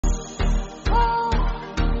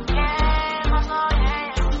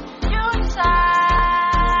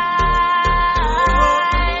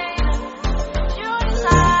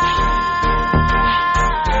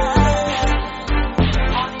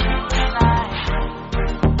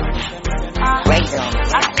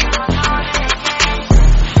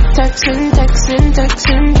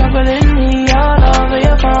Texting, juggling me all over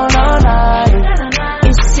your phone all night.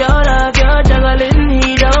 It's your love, you're juggling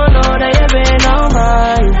me, don't know that you've been on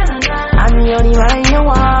mine. I'm the only man you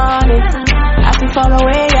wanted, I can follow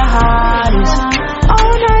where your heart is.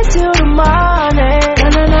 All night till the morning,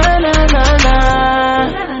 na.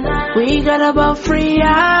 We got about 3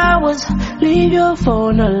 hours, leave your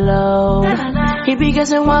phone alone. He be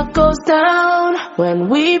guessing what goes down when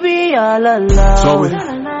we be all alone. So we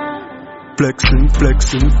flexing,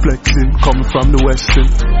 coming from the western.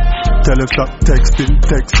 Tell him stop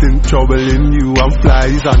texting, troubling you and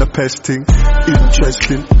flies on the pesting.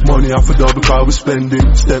 Interesting, money off a double car we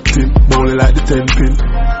spending. Stepped in, bowling like the 10-pin.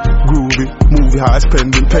 Groovy, movie high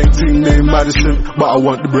spending. Painting name Madison, but I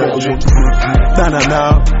want the bread.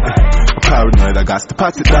 Now, I'm paranoid, I got to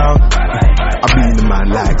pat it down. I be the man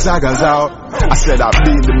like Zaga's out. I said I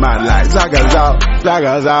be the man like Zaga's out.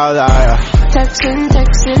 Texting,